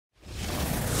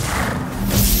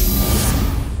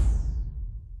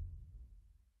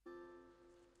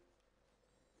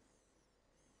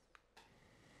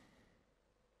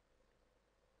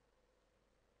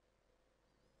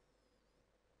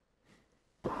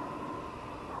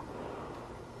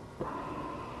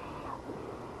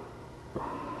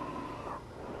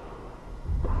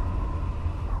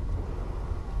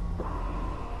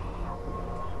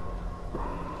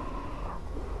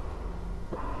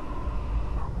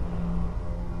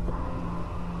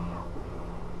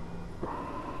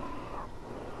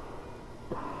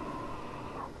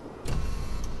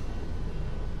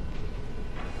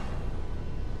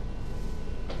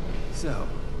So,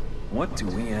 what do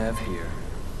we have here?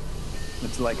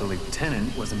 Looks like a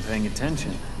lieutenant wasn't paying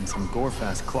attention, and some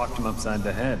gorefast clocked him upside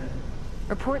the head.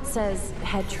 Report says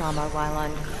head trauma while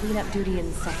on cleanup duty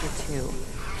in Sector 2.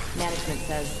 Management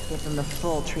says give him the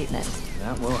full treatment.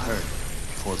 That will hurt,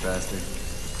 poor bastard.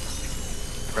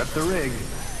 Prep the rig.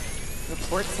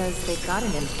 Report says they've got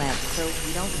an implant, so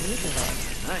we don't need the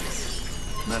rig.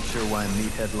 Nice. Not sure why a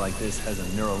meathead like this has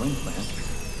a neural implant.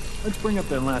 Let's bring up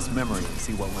their last memory and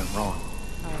see what went wrong.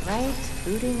 All right,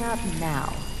 booting up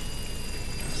now.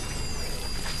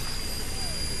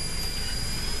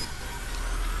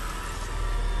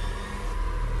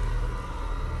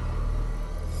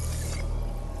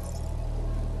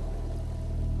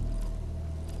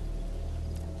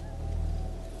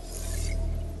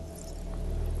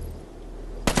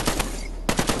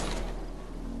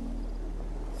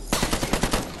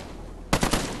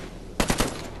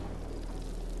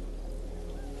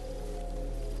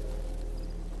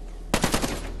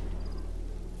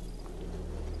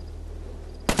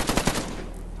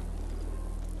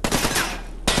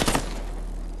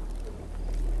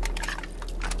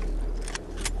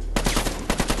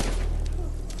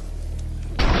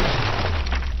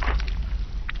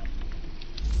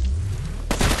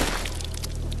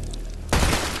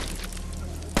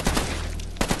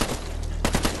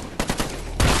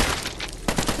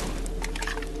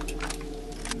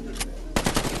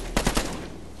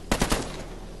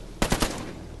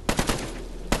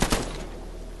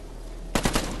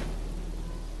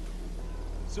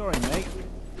 Sorry, mate.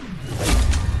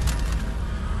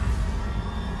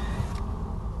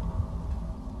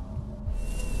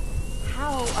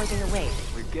 How are they awake?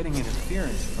 We're getting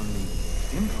interference from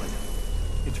the implant.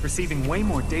 It's receiving way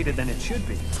more data than it should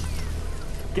be.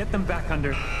 Get them back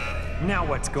under... Now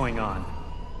what's going on?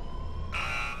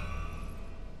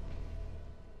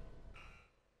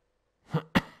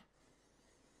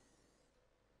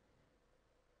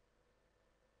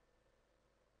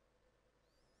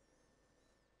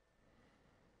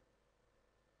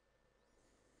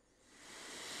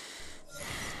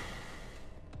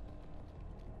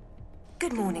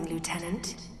 Good morning,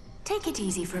 Lieutenant. Take it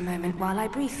easy for a moment while I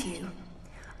brief you.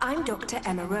 I'm Dr.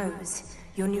 Emma Rose,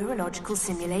 your neurological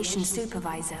simulation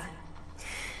supervisor.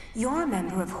 You're a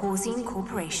member of Horzine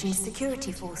Corporation's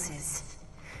security forces.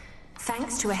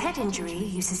 Thanks to a head injury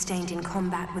you sustained in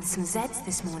combat with some Zeds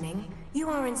this morning, you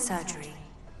are in surgery.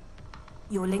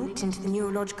 You're linked into the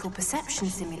neurological perception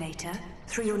simulator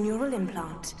through your neural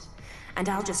implant, and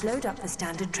I'll just load up the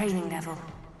standard training level.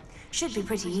 Should be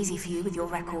pretty easy for you with your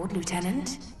record,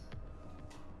 Lieutenant.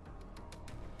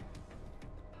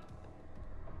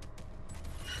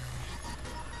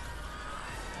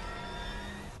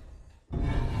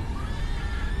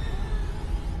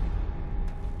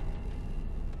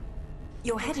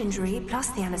 Your head injury,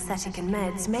 plus the anesthetic and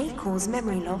meds, may cause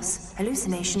memory loss,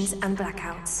 hallucinations, and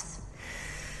blackouts.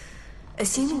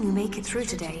 Assuming you make it through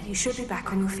today, you should be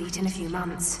back on your feet in a few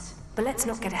months. But let's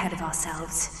not get ahead of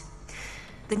ourselves.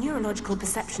 The neurological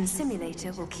perception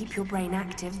simulator will keep your brain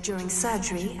active during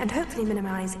surgery and hopefully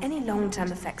minimize any long-term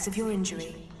effects of your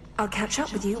injury. I'll catch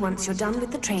up with you once you're done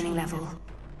with the training level.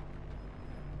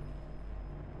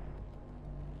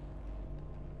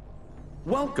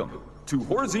 Welcome to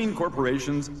Horzine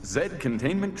Corporation's Zed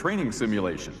Containment Training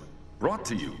Simulation, brought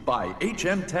to you by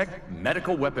HM Tech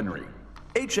Medical Weaponry.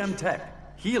 HM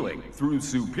Tech, healing through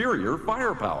superior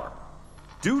firepower.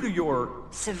 Due to your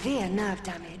severe nerve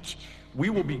damage, we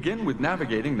will begin with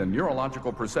navigating the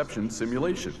neurological perception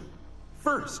simulation.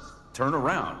 First, turn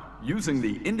around using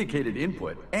the indicated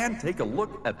input and take a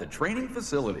look at the training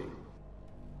facility.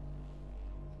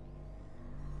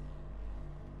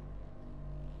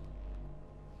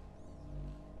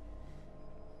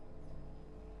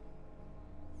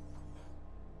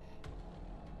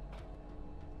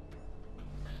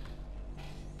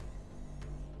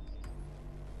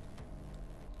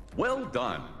 Well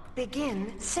done.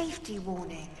 Begin safety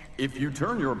warning. If you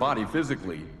turn your body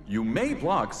physically, you may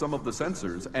block some of the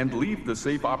sensors and leave the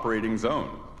safe operating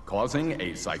zone, causing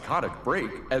a psychotic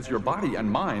break as your body and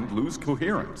mind lose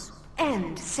coherence.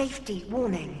 End safety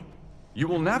warning. You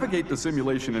will navigate the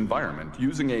simulation environment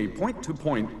using a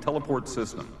point-to-point teleport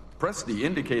system. Press the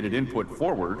indicated input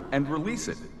forward and release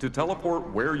it to teleport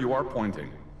where you are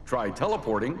pointing. Try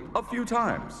teleporting a few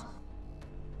times.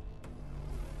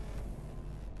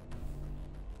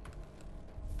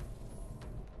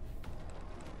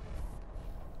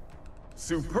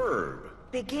 Superb.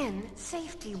 Begin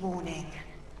safety warning.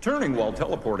 Turning while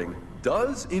teleporting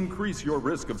does increase your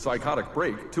risk of psychotic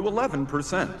break to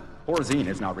 11%. Horzine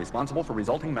is not responsible for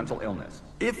resulting mental illness.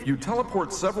 If you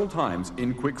teleport several times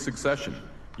in quick succession,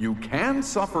 you can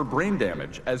suffer brain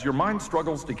damage as your mind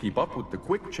struggles to keep up with the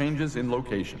quick changes in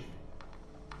location.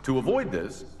 To avoid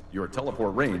this, your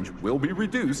teleport range will be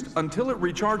reduced until it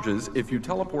recharges if you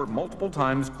teleport multiple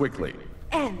times quickly.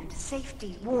 End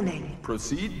safety warning.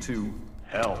 Proceed to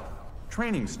Health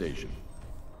Training Station.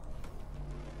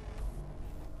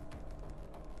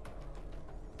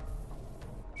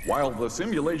 While the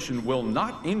simulation will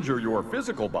not injure your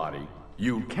physical body,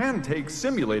 you can take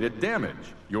simulated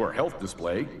damage. Your health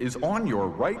display is on your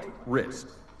right wrist.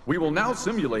 We will now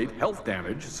simulate health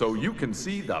damage so you can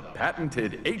see the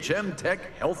patented HM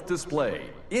Tech health display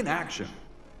in action.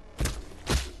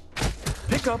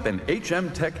 Pick up an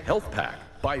HM Tech health pack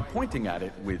by pointing at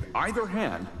it with either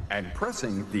hand and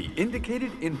pressing the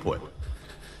indicated input.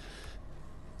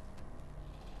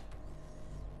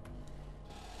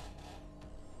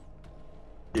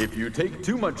 If you take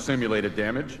too much simulated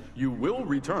damage, you will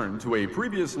return to a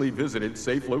previously visited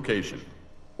safe location.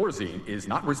 Horzine is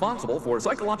not responsible for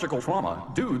psychological trauma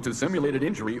due to simulated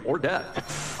injury or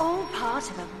death. All part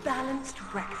of a balanced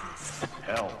breakfast.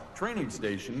 Health Training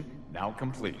Station now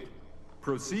complete.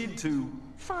 Proceed to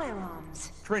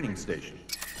Firearms. Training Station.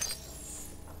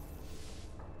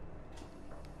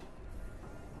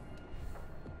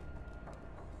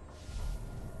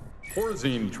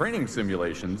 Horzine training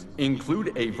simulations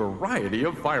include a variety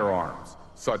of firearms,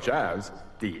 such as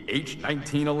the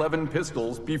H1911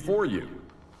 pistols before you.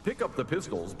 Pick up the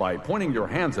pistols by pointing your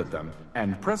hands at them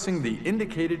and pressing the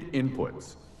indicated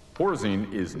inputs.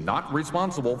 Horzine is not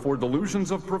responsible for delusions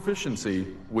of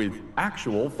proficiency with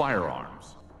actual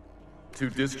firearms. To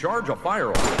discharge a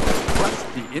firearm, press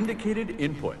the indicated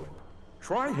input.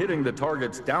 Try hitting the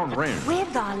targets downrange.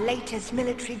 With our latest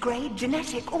military-grade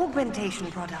genetic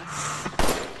augmentation products.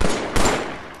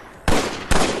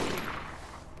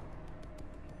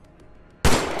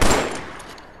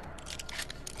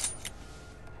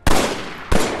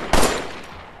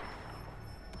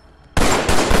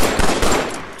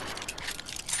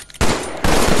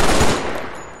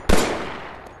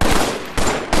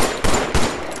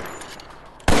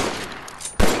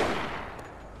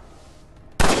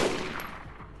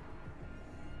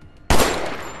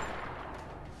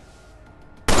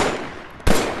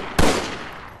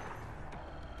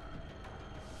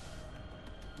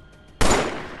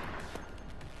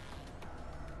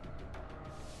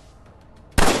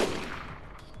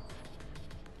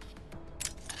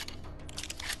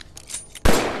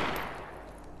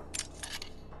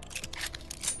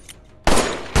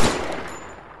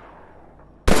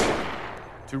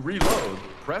 To reload,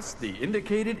 press the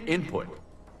indicated input.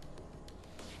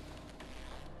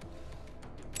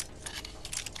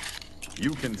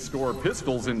 You can store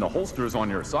pistols in the holsters on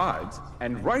your sides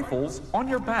and rifles on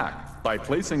your back by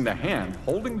placing the hand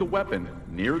holding the weapon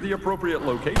near the appropriate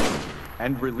location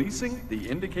and releasing the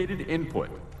indicated input.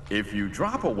 If you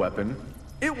drop a weapon,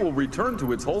 it will return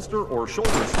to its holster or shoulder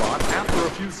slot after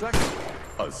a few seconds,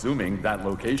 assuming that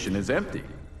location is empty.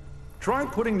 Try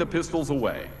putting the pistols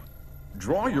away.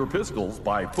 Draw your pistols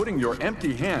by putting your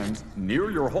empty hands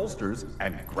near your holsters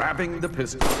and grabbing the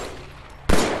pistol.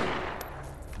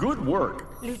 Good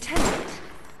work. Lieutenant,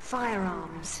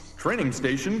 firearms. Training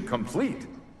station complete.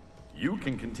 You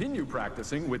can continue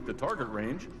practicing with the target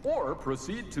range or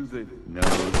proceed to the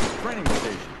nose training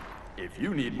station. If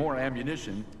you need more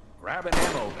ammunition, grab an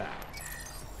ammo pack.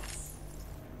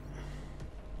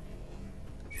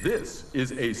 This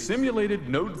is a simulated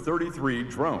Node 33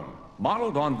 drone,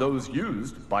 modeled on those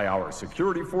used by our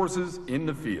security forces in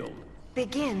the field.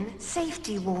 Begin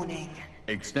safety warning.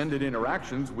 Extended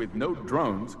interactions with Node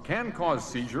drones can cause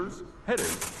seizures,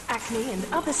 headaches, Acne and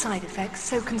other side effects,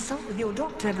 so consult with your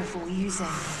doctor before using.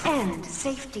 End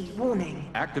safety warning.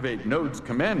 Activate Node's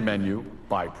command menu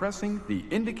by pressing the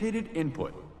indicated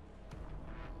input.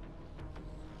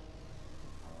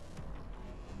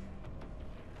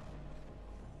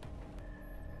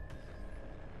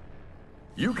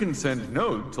 You can send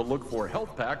Node to look for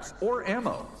health packs or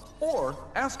ammo, or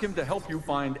ask him to help you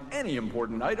find any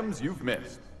important items you've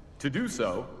missed. To do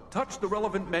so, touch the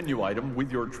relevant menu item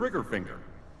with your trigger finger.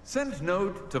 Send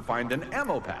Node to find an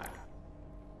ammo pack.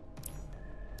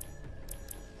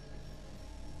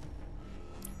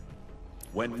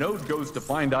 When Node goes to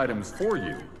find items for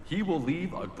you, he will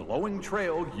leave a glowing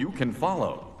trail you can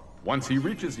follow. Once he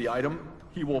reaches the item,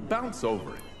 he will bounce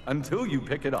over it until you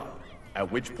pick it up, at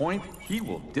which point he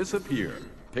will disappear.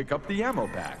 Pick up the ammo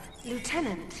pack.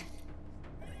 Lieutenant,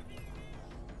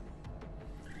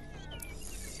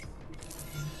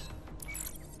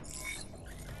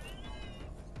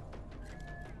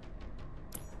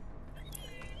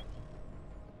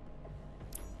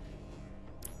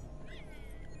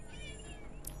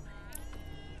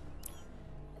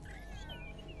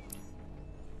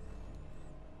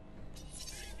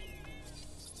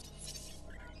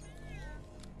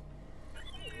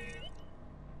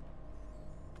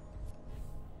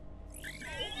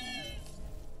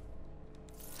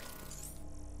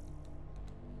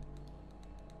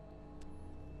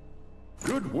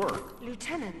 Good work.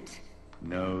 Lieutenant,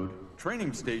 Node.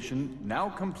 Training station now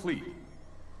complete.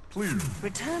 Please.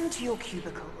 return to your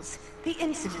cubicles. The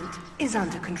incident is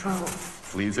under control.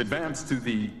 Please advance to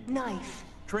the Knife.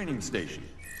 training station.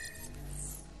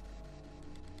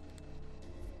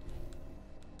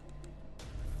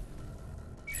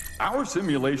 Our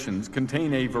simulations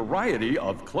contain a variety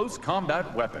of close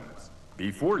combat weapons.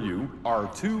 Before you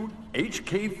are two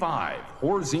HK5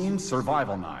 Horzine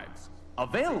survival knives,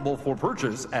 available for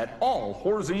purchase at all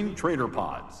Horzine trader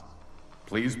pods.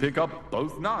 Please pick up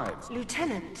both knives.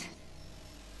 Lieutenant,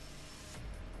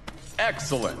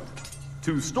 Excellent.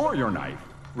 To store your knife,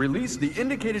 release the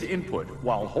indicated input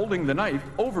while holding the knife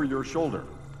over your shoulder.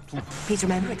 please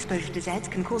remember exposure to Zeds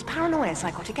can cause paranoia,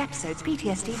 psychotic episodes,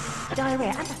 PTSD, diarrhea,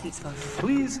 and athlete's foot.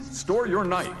 Please store your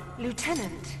knife.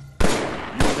 Lieutenant,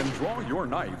 You can draw your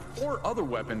knife or other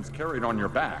weapons carried on your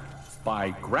back by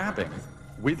grabbing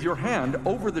with your hand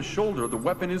over the shoulder the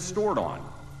weapon is stored on.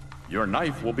 Your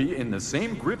knife will be in the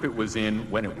same grip it was in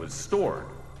when it was stored.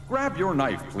 Grab your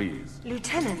knife, please.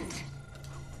 Lieutenant,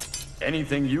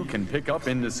 Anything you can pick up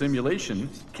in the simulation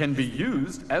can be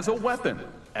used as a weapon,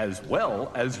 as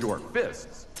well as your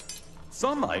fists.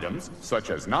 Some items,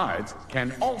 such as knives,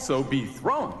 can also be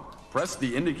thrown. Press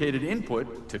the indicated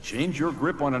input to change your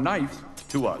grip on a knife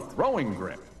to a throwing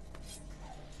grip.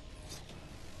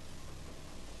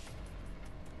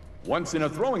 Once in a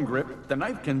throwing grip, the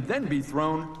knife can then be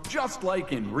thrown just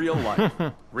like in real life,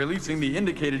 releasing the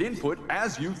indicated input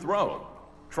as you throw.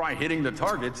 Try hitting the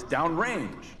targets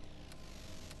downrange.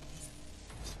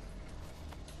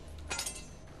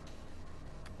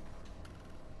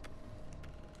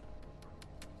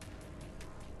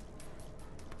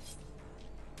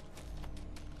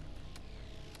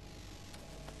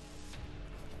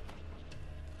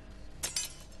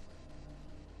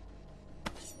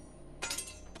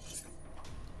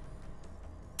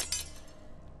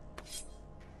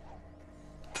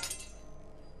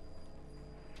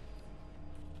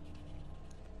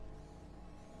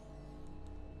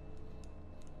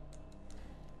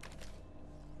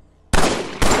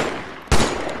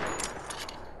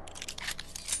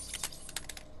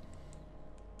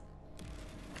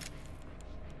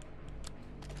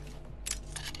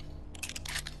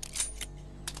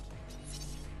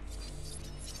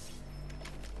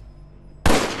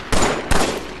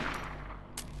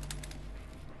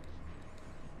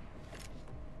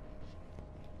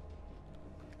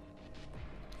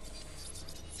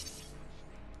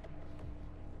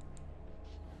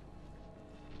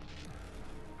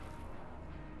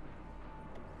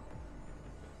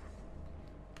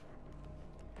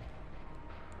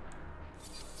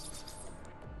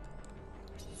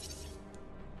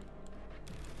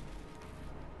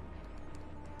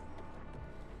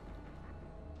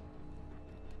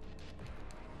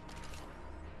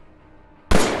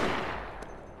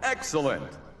 Excellent.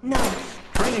 knife.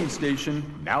 Training station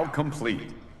now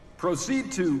complete.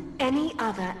 Proceed to Any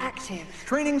other active.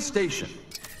 training station.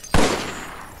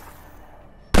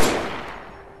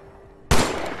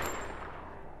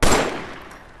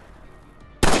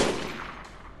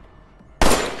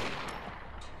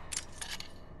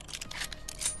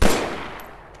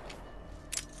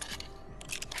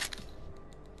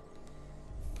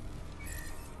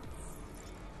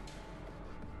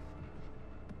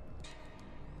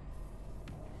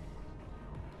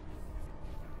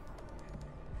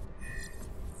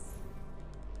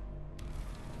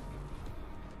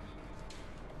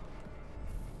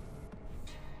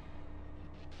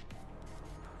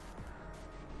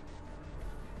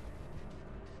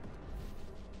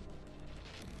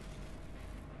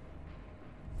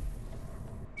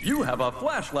 You have a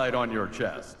flashlight on your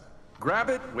chest. Grab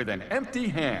it with an empty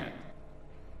hand.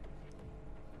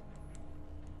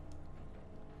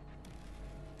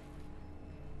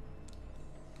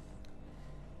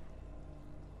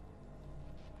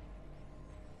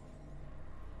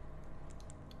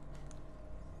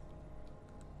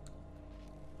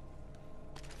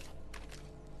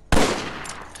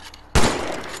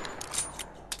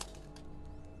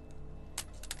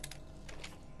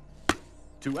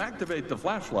 To activate the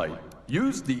flashlight,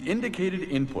 use the indicated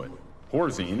input.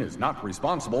 Horzine is not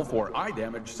responsible for eye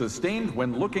damage sustained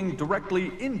when looking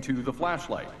directly into the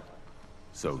flashlight.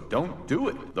 So don't do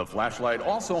it. The flashlight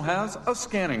also has a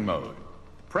scanning mode.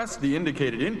 Press the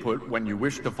indicated input when you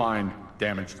wish to find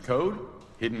damaged code,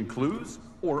 hidden clues,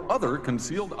 or other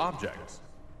concealed objects.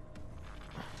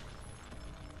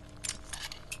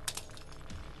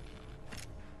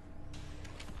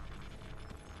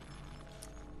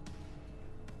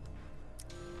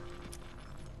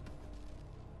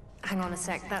 Hang on a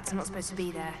sec, that's not supposed to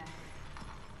be there.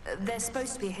 There's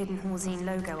supposed to be a hidden Horzine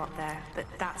logo up there, but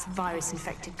that's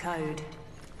virus-infected code.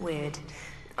 Weird.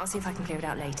 I'll see if I can clear it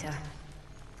out later.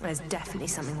 There's definitely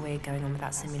something weird going on with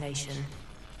that simulation.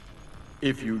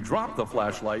 If you drop the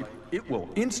flashlight, it will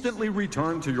instantly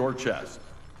return to your chest.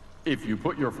 If you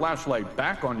put your flashlight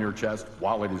back on your chest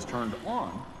while it is turned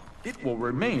on, it will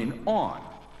remain on.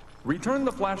 Return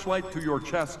the flashlight to your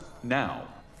chest now.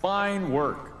 Fine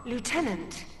work.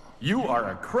 Lieutenant! You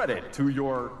are a credit to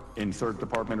your insert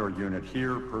department or unit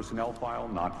here, personnel file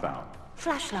not found.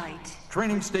 Flashlight.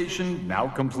 Training station now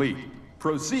complete.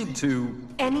 Proceed to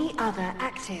Any other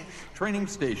active. training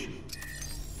station.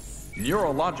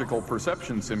 Neurological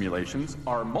perception simulations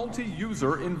are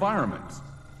multi-user environments.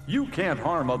 You can't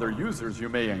harm other users you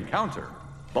may encounter,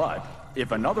 but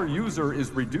if another user is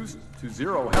reduced to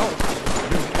 0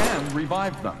 health, you can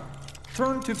revive them.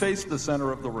 Turn to face the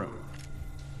center of the room.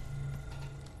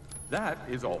 That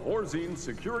is a Horzine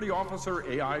Security Officer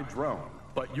AI drone,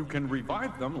 but you can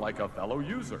revive them like a fellow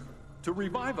user. To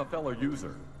revive a fellow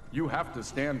user, you have to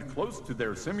stand close to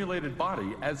their simulated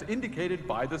body as indicated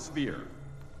by the sphere.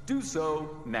 Do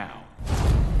so now.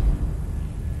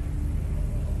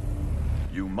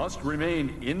 You must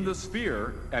remain in the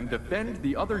sphere and defend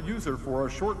the other user for a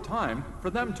short time for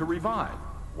them to revive.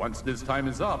 Once this time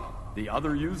is up, the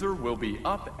other user will be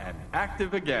up and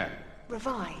active again.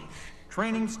 Revive.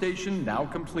 Training station now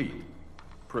complete.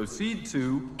 Proceed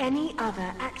to Any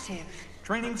other active.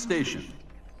 training station.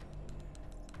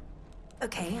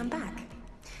 Okay, I'm back.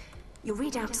 Your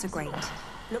readouts are great.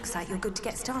 Looks like you're good to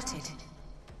get started.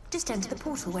 Just enter the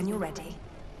portal when you're ready.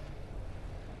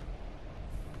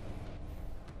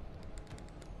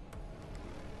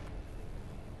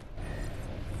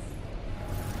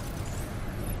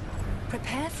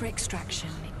 Prepare for extraction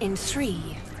in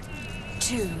 3,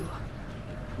 2,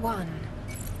 1.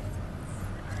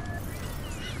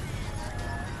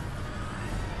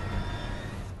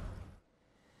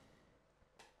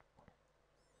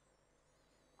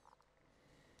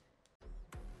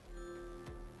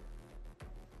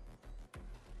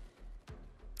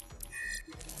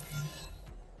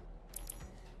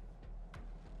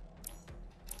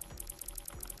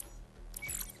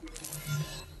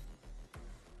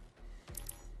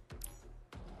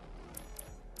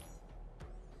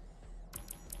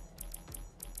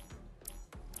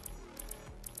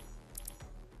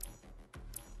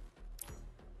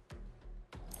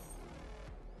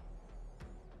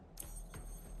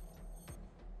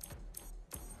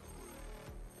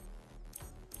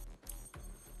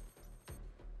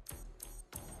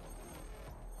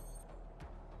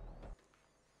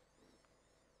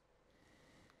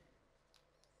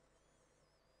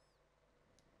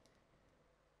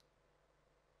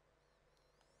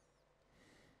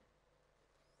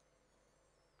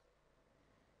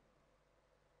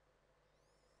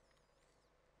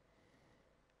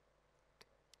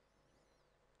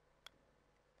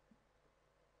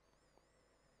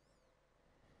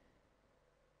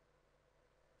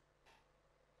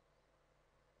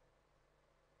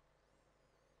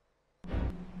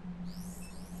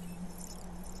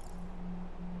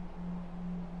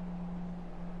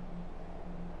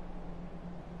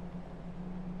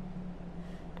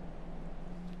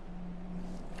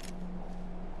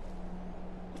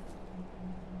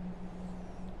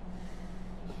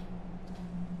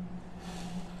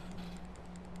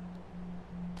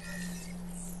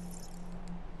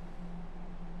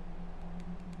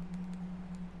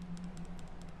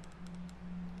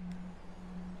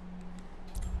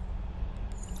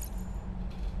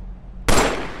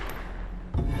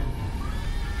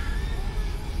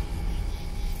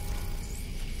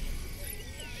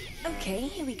 Okay,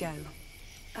 here we go.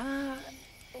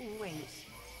 Wait.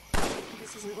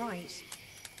 This isn't right.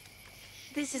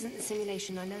 This isn't the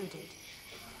simulation I loaded.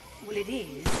 Well, it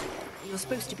is. You're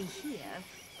supposed to be here,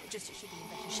 just it should be in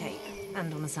better shape,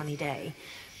 and on a sunny day.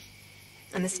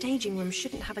 And the staging room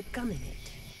shouldn't have a gun in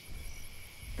it.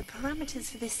 The parameters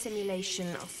for this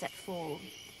simulation are set for,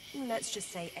 let's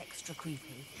just say, extra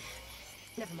creepy.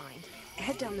 Never mind.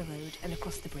 Head down the road and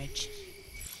across the bridge.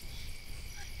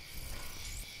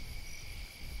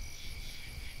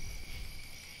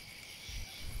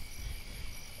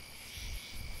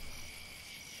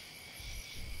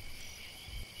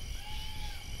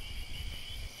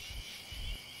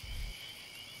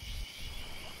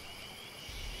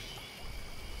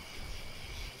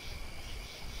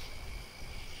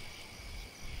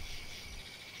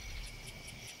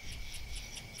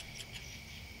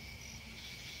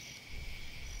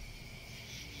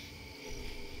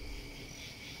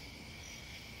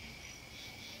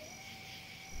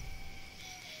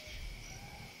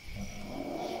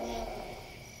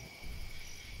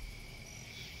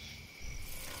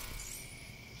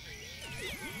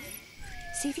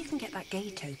 See if you can get that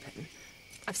gate open.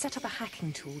 I've set up a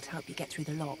hacking tool to help you get through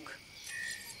the lock.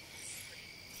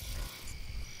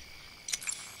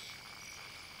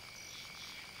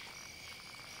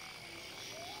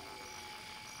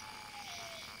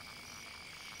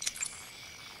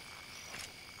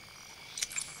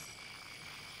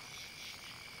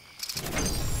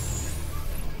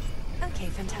 Okay,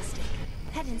 fantastic.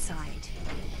 Head inside.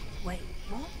 Wait,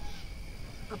 what?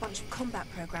 A bunch of combat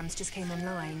programs just came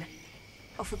online.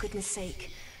 Oh, for goodness sake.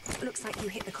 Looks like you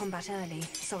hit the combat early.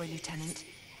 Sorry, Lieutenant.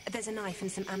 There's a knife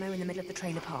and some ammo in the middle of the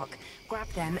trailer park. Grab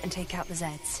them and take out the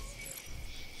Zeds.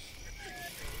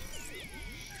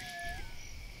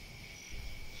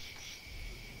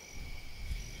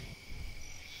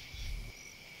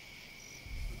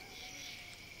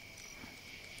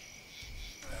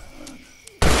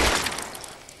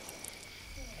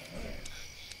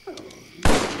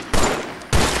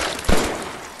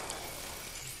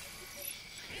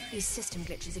 These system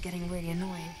glitches are getting really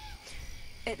annoying.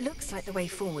 It looks like the way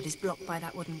forward is blocked by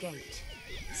that wooden gate.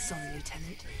 Sorry,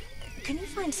 Lieutenant. Can you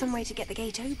find some way to get the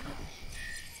gate open?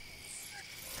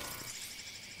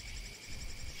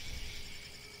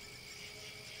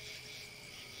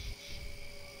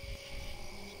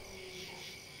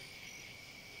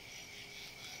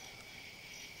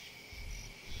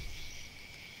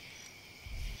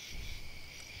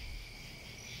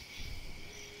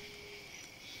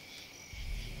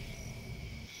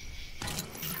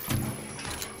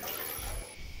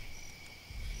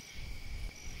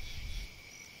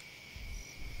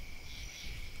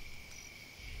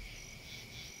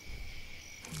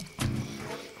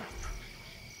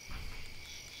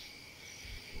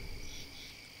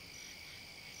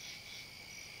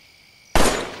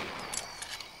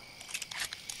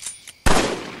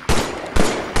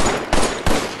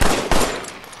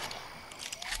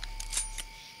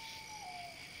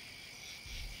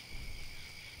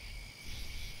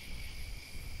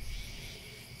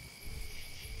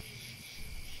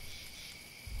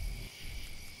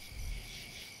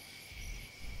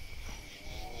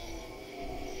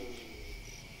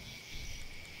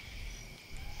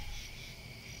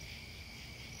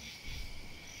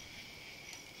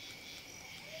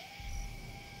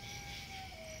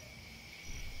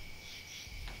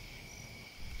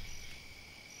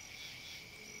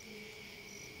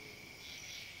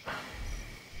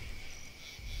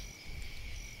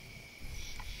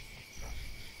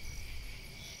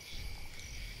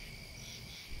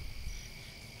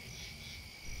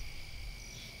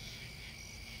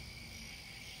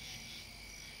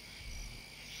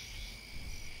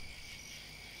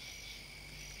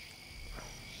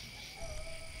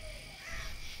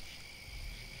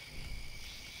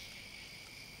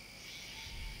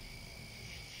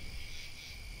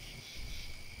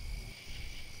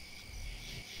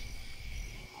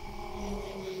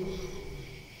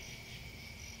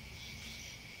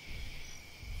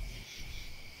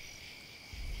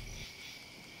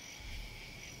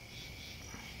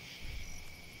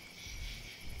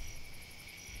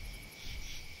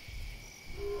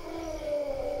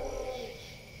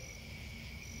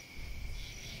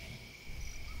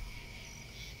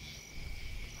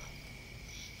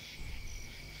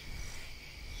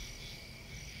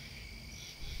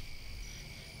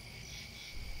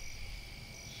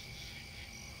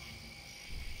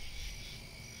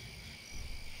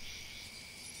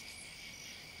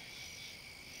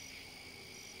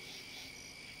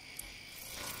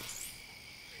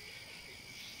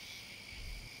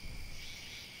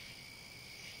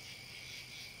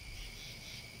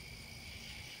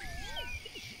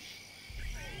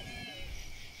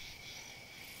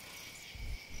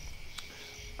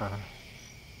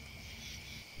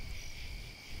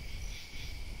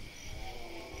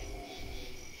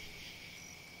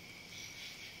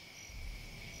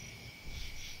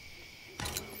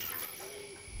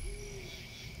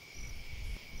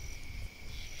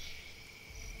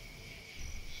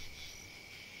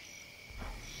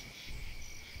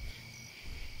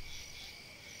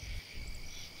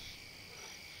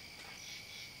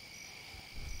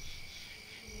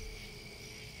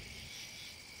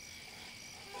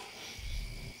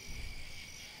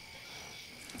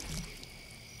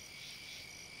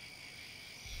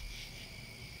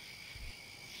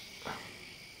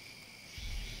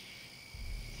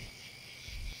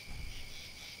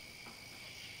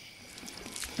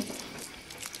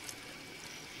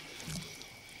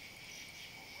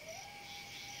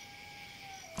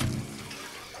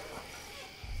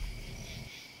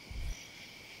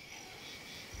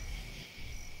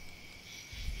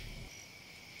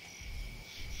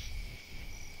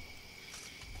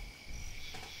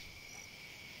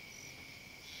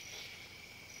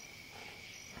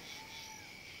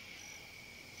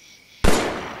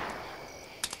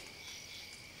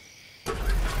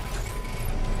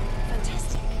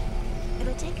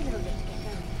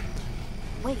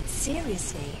 Wait,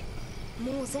 seriously?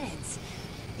 More Zeds?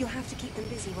 You'll have to keep them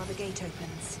busy while the gate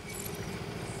opens.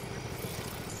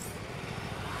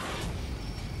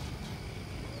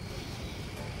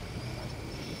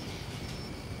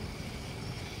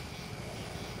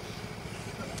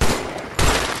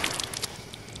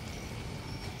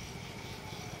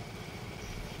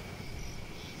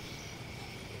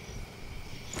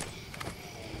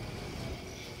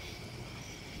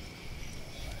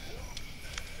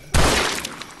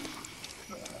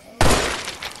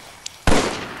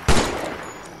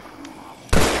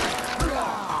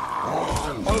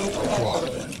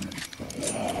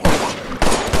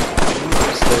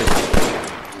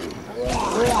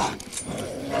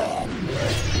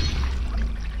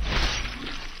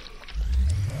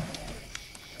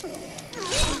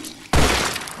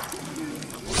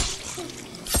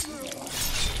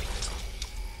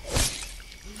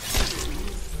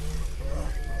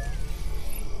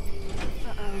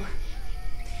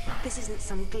 This isn't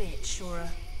some glitch or a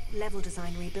level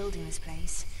design rebuilding this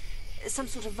place. Some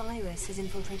sort of virus has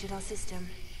infiltrated our system.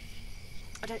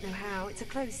 I don't know how. It's a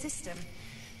closed system.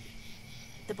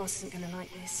 The boss isn't going to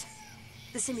like this.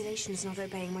 The simulation's not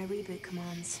obeying my reboot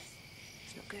commands.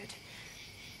 It's not good.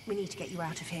 We need to get you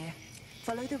out of here.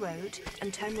 Follow the road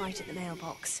and turn right at the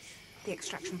mailbox. The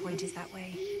extraction point is that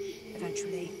way.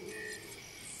 Eventually.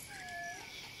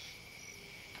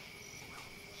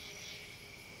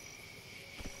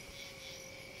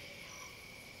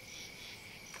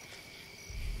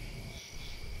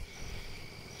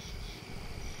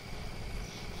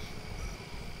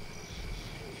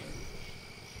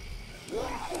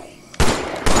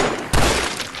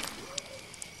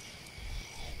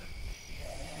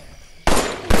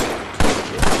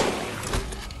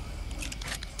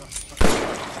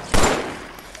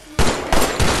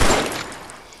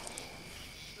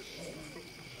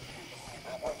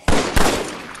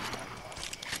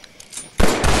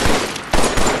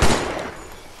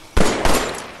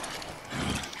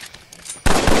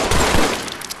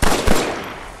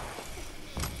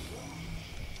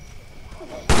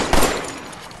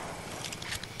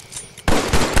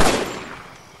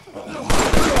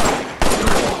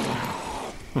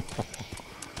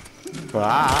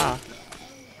 Ah.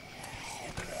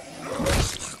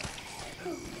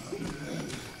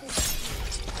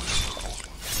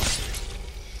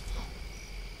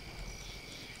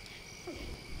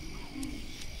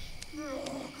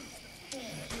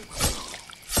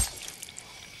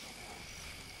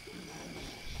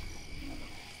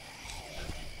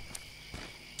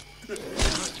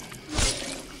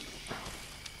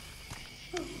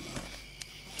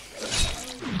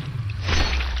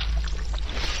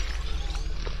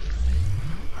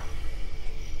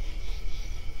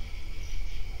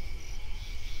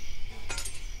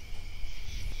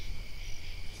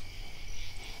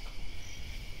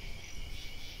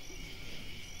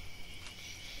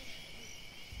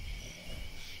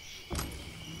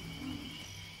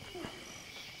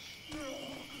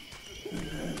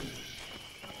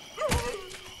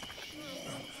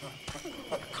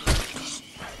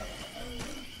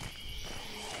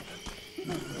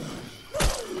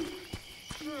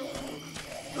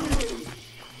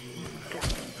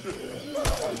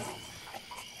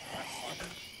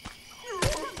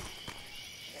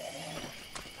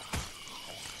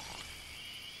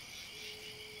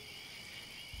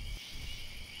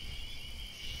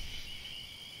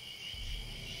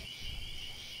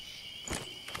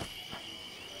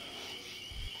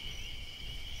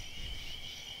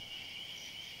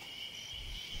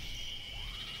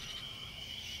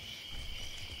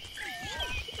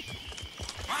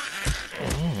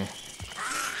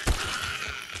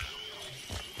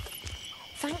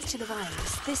 Thanks to the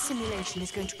virus, this simulation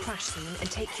is going to crash soon and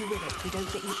take you with it if we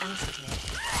don't get you out of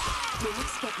here. We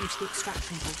must get you to the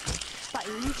extraction portal, but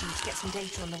I need you to get some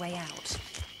data on the way out.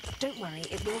 Don't worry,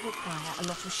 it will require a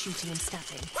lot of shooting and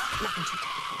stabbing. Nothing too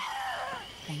technical.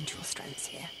 Playing to your strengths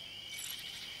here.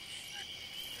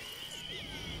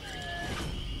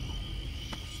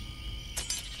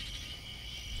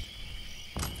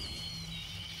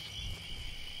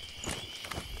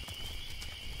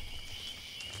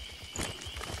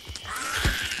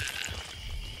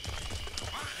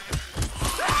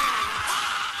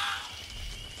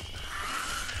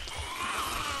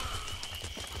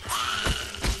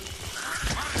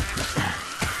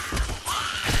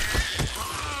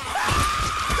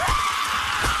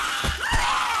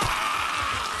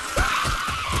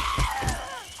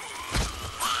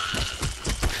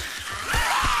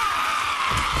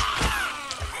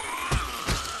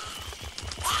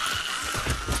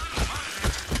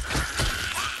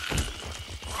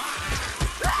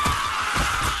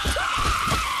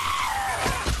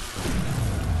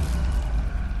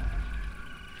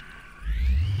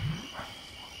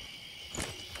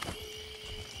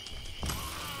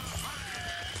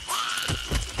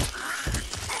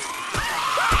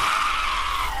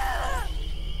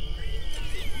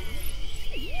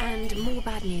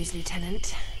 your bad news,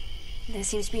 Lieutenant. There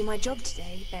seems to be my job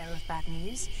today, bearer of bad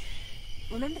news.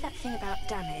 Remember that thing about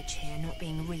damage here not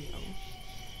being real?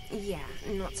 Yeah,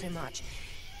 not so much.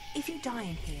 If you die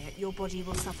in here, your body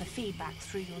will suffer feedback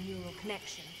through your neural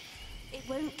connection. It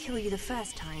won't kill you the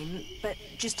first time, but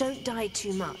just don't die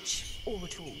too much, or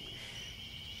at all.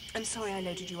 I'm sorry I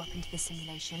loaded you up into this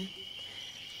simulation.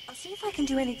 I'll see if I can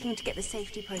do anything to get the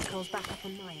safety protocols back up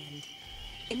on my end.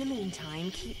 In the meantime,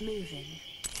 keep moving.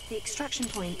 The extraction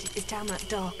point is down that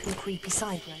dark and creepy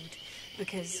side road,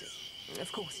 because, of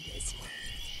course it is.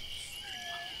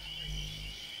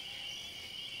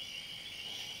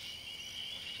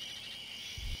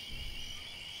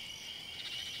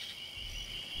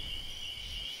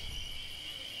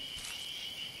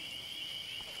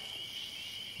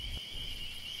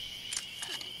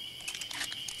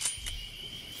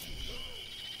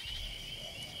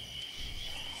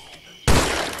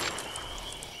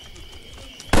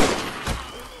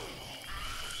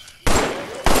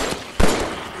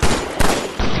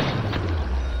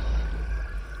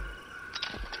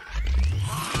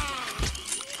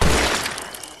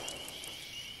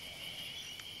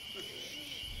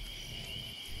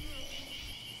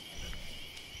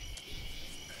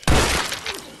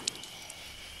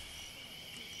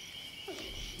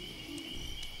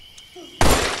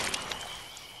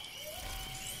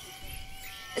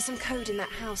 Some code in that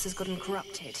house has gotten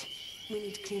corrupted. We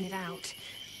need to clean it out.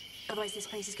 Otherwise this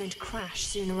place is going to crash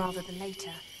sooner rather than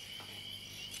later.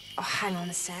 Oh, hang on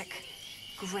a sec.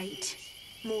 Great.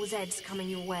 More Zeds coming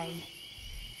your way.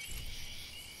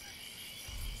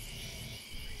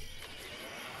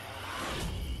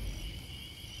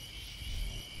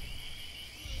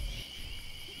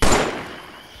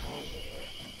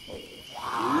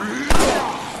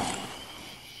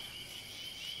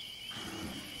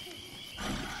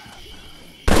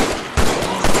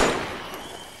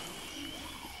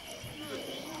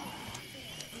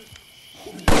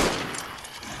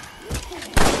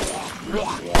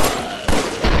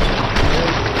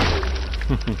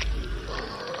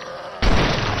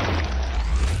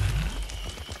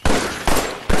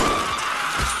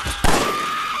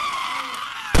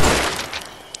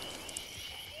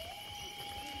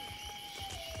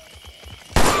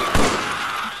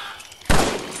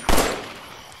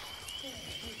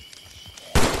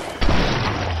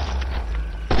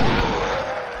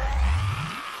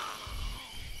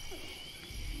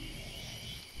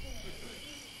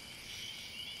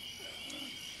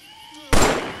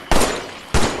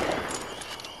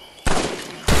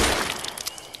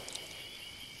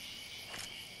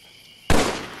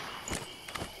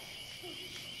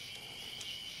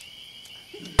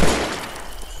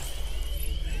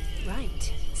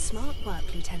 Smart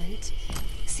work, Lieutenant.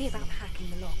 See about hacking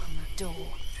the lock on that door.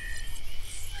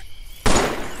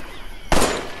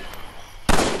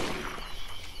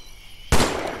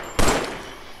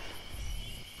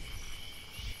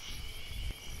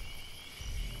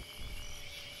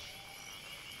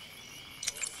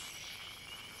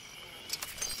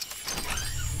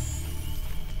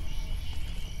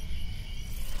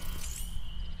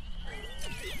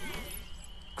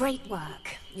 Great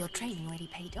work. Your training really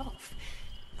paid off.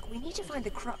 We need to find the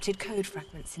corrupted code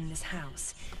fragments in this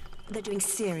house. They're doing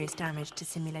serious damage to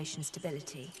simulation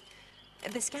stability.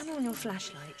 The scanner on your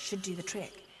flashlight should do the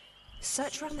trick.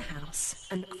 Search around the house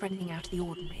and look for anything out of the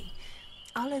ordinary.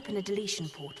 I'll open a deletion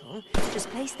portal. Just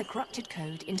place the corrupted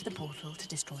code into the portal to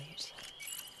destroy it.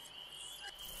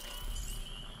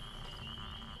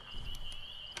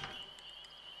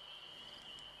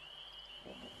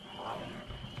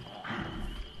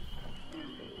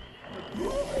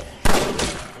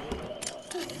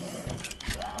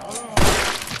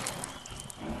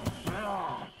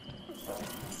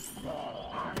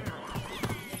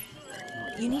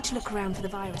 You need to look around for the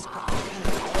virus code.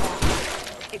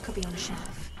 It could be on a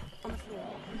shelf, on the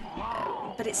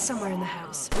floor. But it's somewhere in the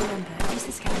house. Remember, use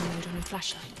the scanner mode on your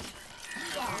flashlight.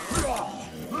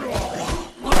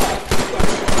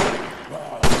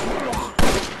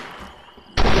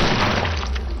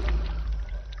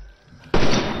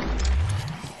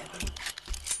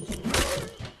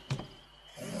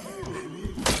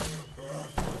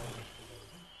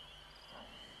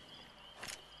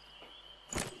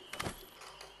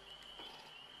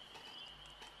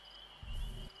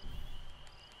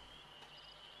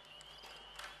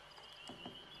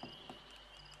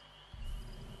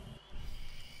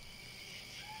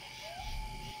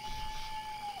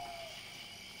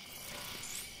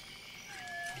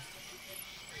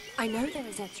 I know there are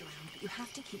Zeds around, but you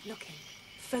have to keep looking.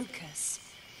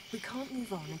 Focus. We can't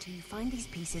move on until you find these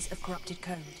pieces of corrupted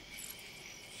code.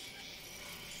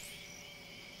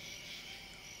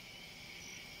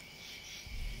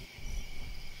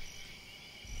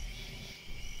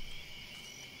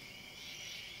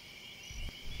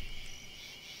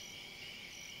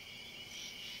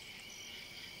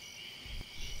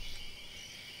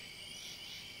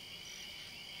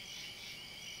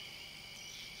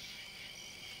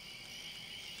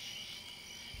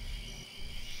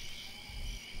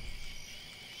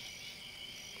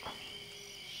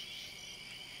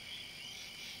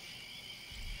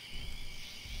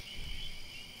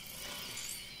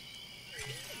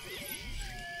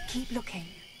 Keep looking.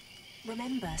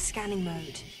 Remember, scanning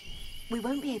mode. We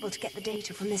won't be able to get the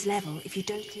data from this level if you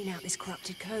don't clean out this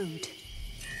corrupted code.